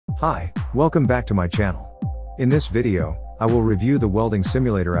Hi, welcome back to my channel. In this video, I will review the welding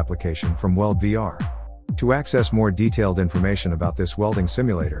simulator application from WeldVR. To access more detailed information about this welding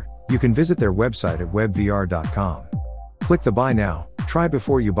simulator, you can visit their website at WeldVR.com. Click the Buy Now, Try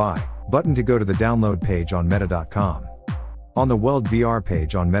Before You Buy button to go to the download page on Meta.com. On the WeldVR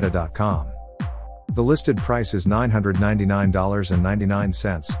page on Meta.com, the listed price is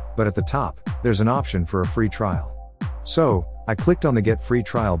 $999.99, but at the top, there's an option for a free trial. So, I clicked on the Get Free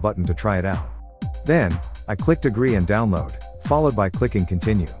Trial button to try it out. Then, I clicked Agree and Download, followed by clicking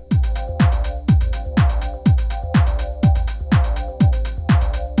Continue.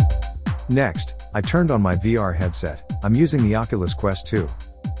 Next, I turned on my VR headset. I'm using the Oculus Quest 2.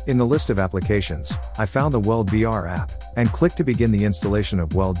 In the list of applications, I found the WeldVR app, and clicked to begin the installation of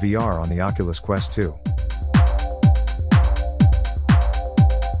WeldVR on the Oculus Quest 2.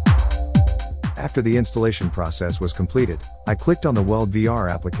 After the installation process was completed, I clicked on the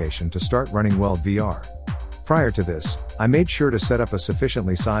WeldVR application to start running WeldVR. Prior to this, I made sure to set up a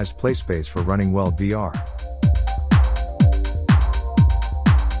sufficiently sized play space for running WeldVR.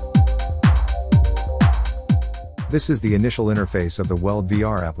 This is the initial interface of the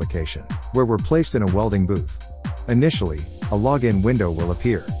WeldVR application, where we're placed in a welding booth. Initially, a login window will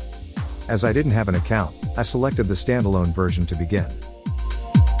appear. As I didn't have an account, I selected the standalone version to begin.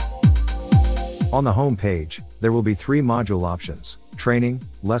 On the home page, there will be three module options: Training,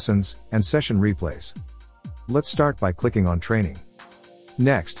 Lessons, and Session Replays. Let's start by clicking on Training.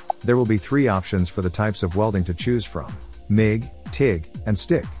 Next, there will be three options for the types of welding to choose from: MIG, TIG, and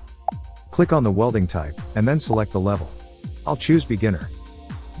stick. Click on the welding type, and then select the level. I'll choose Beginner.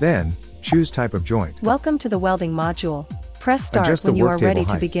 Then, choose Type of Joint. Welcome to the welding module. Press Start Adjust when the you are work table ready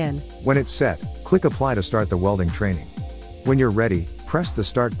to height. begin. When it's set, click Apply to start the welding training. When you're ready, press the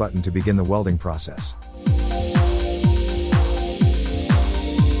Start button to begin the welding process.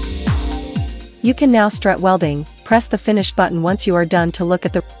 You can now start welding. Press the Finish button once you are done to look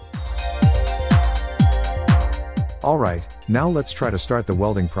at the. Alright, now let's try to start the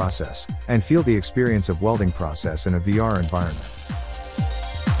welding process, and feel the experience of welding process in a VR environment.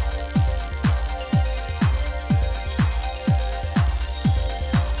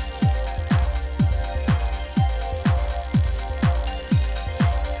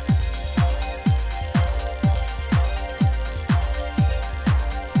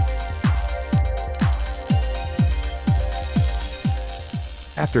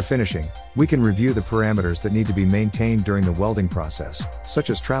 After finishing, we can review the parameters that need to be maintained during the welding process, such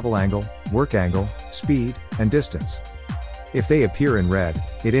as travel angle, work angle, speed, and distance. If they appear in red,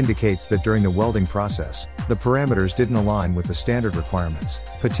 it indicates that during the welding process, the parameters didn't align with the standard requirements,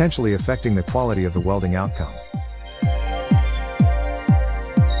 potentially affecting the quality of the welding outcome.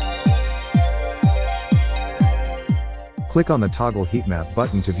 Click on the Toggle Heat Map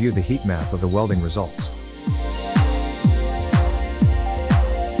button to view the heat map of the welding results.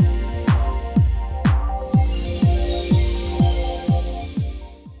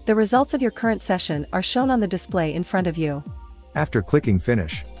 The results of your current session are shown on the display in front of you. After clicking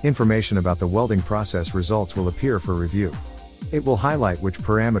Finish, information about the welding process results will appear for review. It will highlight which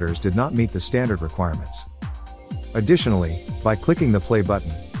parameters did not meet the standard requirements. Additionally, by clicking the Play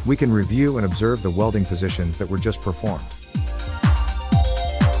button, we can review and observe the welding positions that were just performed.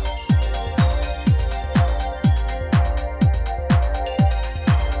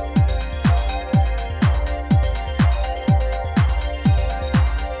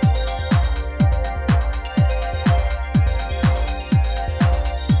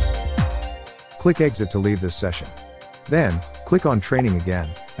 Click Exit to leave this session. Then, click on Training again,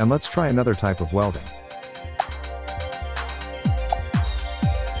 and let's try another type of welding.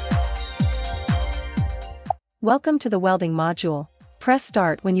 Welcome to the welding module. Press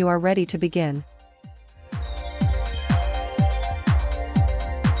Start when you are ready to begin.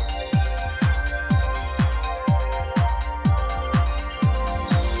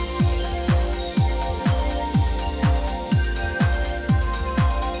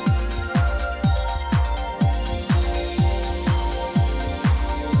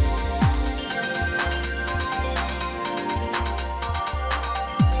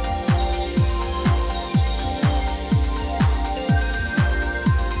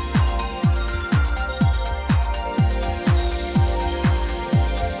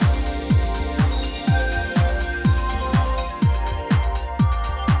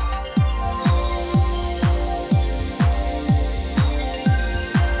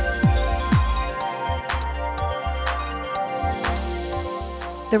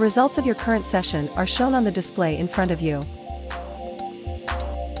 The results of your current session are shown on the display in front of you.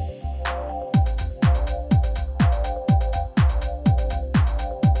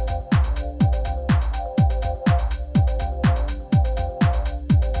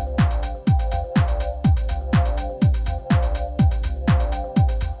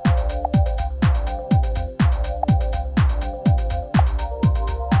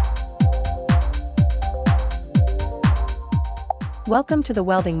 Welcome to the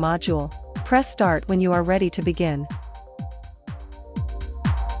welding module. Press start when you are ready to begin.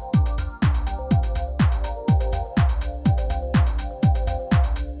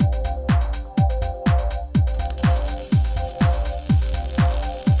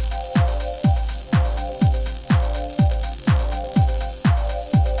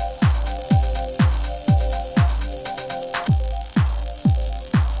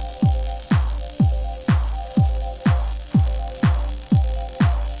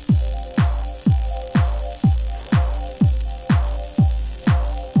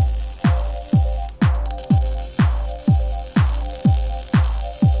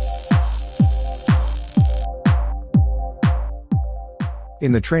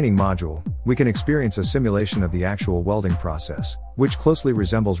 In the training module, we can experience a simulation of the actual welding process, which closely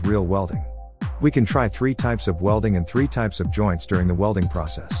resembles real welding. We can try 3 types of welding and 3 types of joints during the welding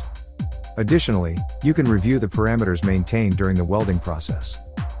process. Additionally, you can review the parameters maintained during the welding process.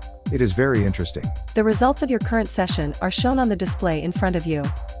 It is very interesting. The results of your current session are shown on the display in front of you.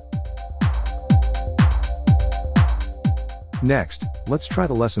 Next, let's try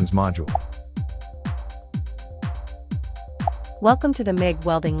the lessons module. Welcome to the MIG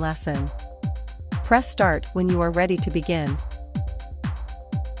welding lesson. Press start when you are ready to begin.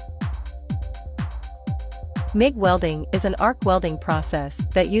 MIG welding is an arc welding process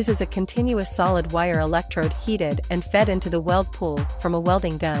that uses a continuous solid wire electrode heated and fed into the weld pool from a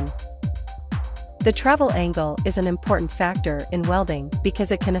welding gun. The travel angle is an important factor in welding because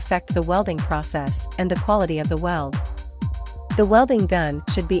it can affect the welding process and the quality of the weld. The welding gun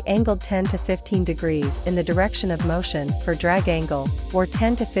should be angled 10 to 15 degrees in the direction of motion for drag angle, or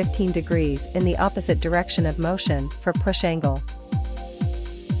 10 to 15 degrees in the opposite direction of motion for push angle.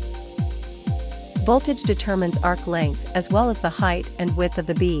 Voltage determines arc length as well as the height and width of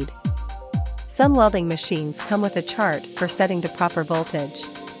the bead. Some welding machines come with a chart for setting the proper voltage.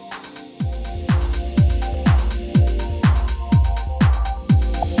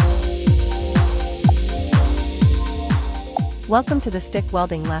 Welcome to the stick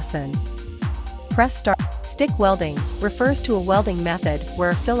welding lesson. Press start. Stick welding refers to a welding method where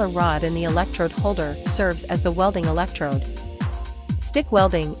a filler rod in the electrode holder serves as the welding electrode. Stick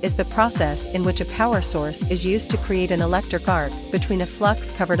welding is the process in which a power source is used to create an electric arc between a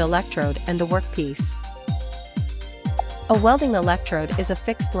flux-covered electrode and the workpiece. A welding electrode is a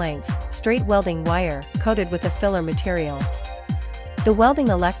fixed-length, straight welding wire coated with a filler material. The welding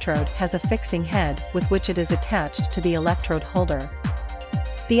electrode has a fixing head with which it is attached to the electrode holder.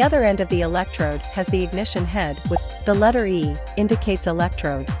 The other end of the electrode has the ignition head with the letter E indicates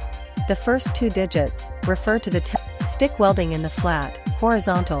electrode. The first 2 digits refer to the stick welding in the flat,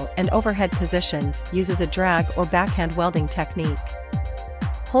 horizontal and overhead positions uses a drag or backhand welding technique.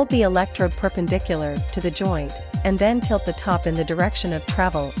 Hold the electrode perpendicular to the joint and then tilt the top in the direction of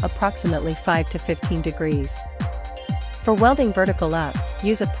travel approximately 5 to 15 degrees. For welding vertical up,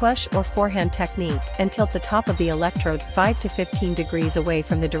 use a push or forehand technique and tilt the top of the electrode 5 to 15 degrees away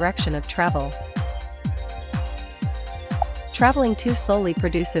from the direction of travel. Traveling too slowly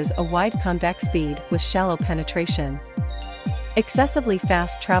produces a wide convex bead with shallow penetration. Excessively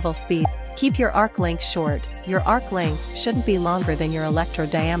fast travel speed. Keep your arc length short. Your arc length shouldn't be longer than your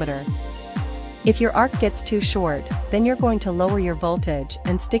electrode diameter. If your arc gets too short, then you're going to lower your voltage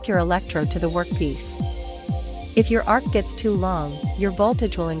and stick your electrode to the workpiece. If your arc gets too long, your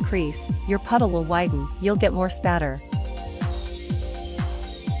voltage will increase, your puddle will widen, you'll get more spatter.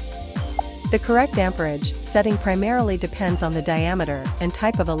 The correct amperage setting primarily depends on the diameter and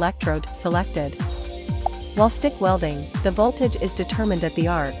type of electrode selected. While stick welding, the voltage is determined at the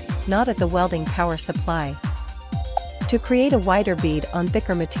arc, not at the welding power supply. To create a wider bead on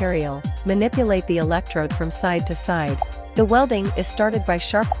thicker material, manipulate the electrode from side to side. The welding is started by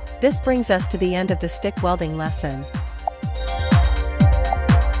sharp. This brings us to the end of the stick welding lesson.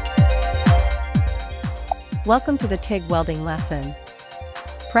 Welcome to the TIG welding lesson.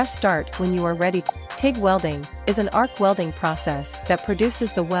 Press start when you are ready. TIG welding is an arc welding process that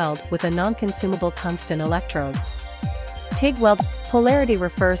produces the weld with a non-consumable tungsten electrode. TIG weld polarity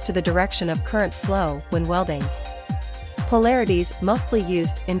refers to the direction of current flow when welding. Polarities mostly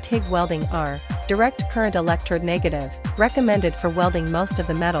used in TIG welding are direct current electrode negative, recommended for welding most of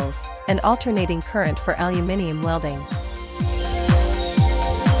the metals, and alternating current for aluminium welding.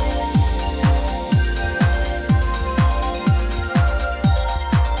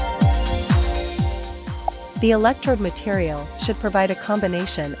 The electrode material should provide a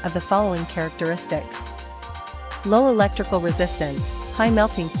combination of the following characteristics: low electrical resistance, high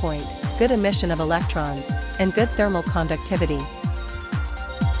melting point, good emission of electrons, and good thermal conductivity.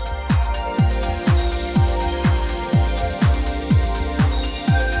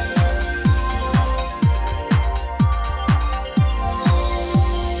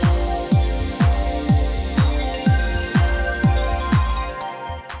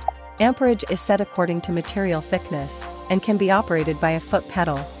 Amperage is set according to material thickness, and can be operated by a foot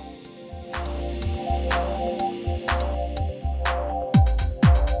pedal.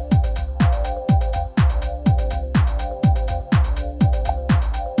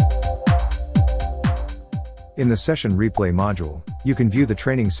 In the Session Replay module, you can view the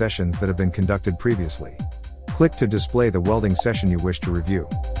training sessions that have been conducted previously. Click to display the welding session you wish to review.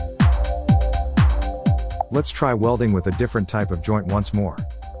 Let's try welding with a different type of joint once more.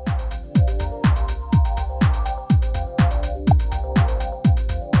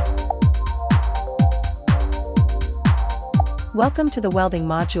 Welcome to the welding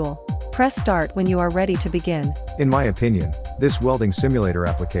module. Press start when you are ready to begin. In my opinion, this welding simulator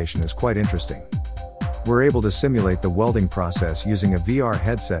application is quite interesting. We're able to simulate the welding process using a VR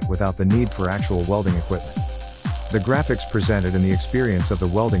headset without the need for actual welding equipment. The graphics presented and the experience of the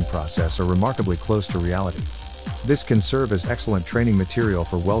welding process are remarkably close to reality. This can serve as excellent training material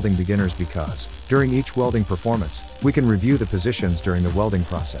for welding beginners because, during each welding performance, we can review the positions during the welding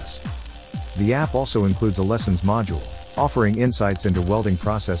process. The app also includes a lessons module, offering insights into welding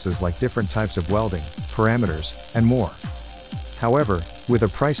processes like different types of welding, parameters, and more. However, with a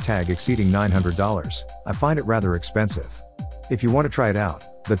price tag exceeding $900, I find it rather expensive. If you want to try it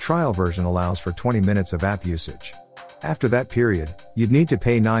out, the trial version allows for 20 minutes of app usage. After that period, you'd need to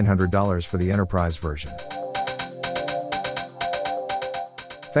pay $900 for the enterprise version.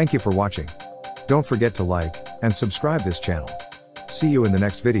 Thank you for watching. Don't forget to like and subscribe this channel. See you in the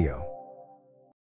next video.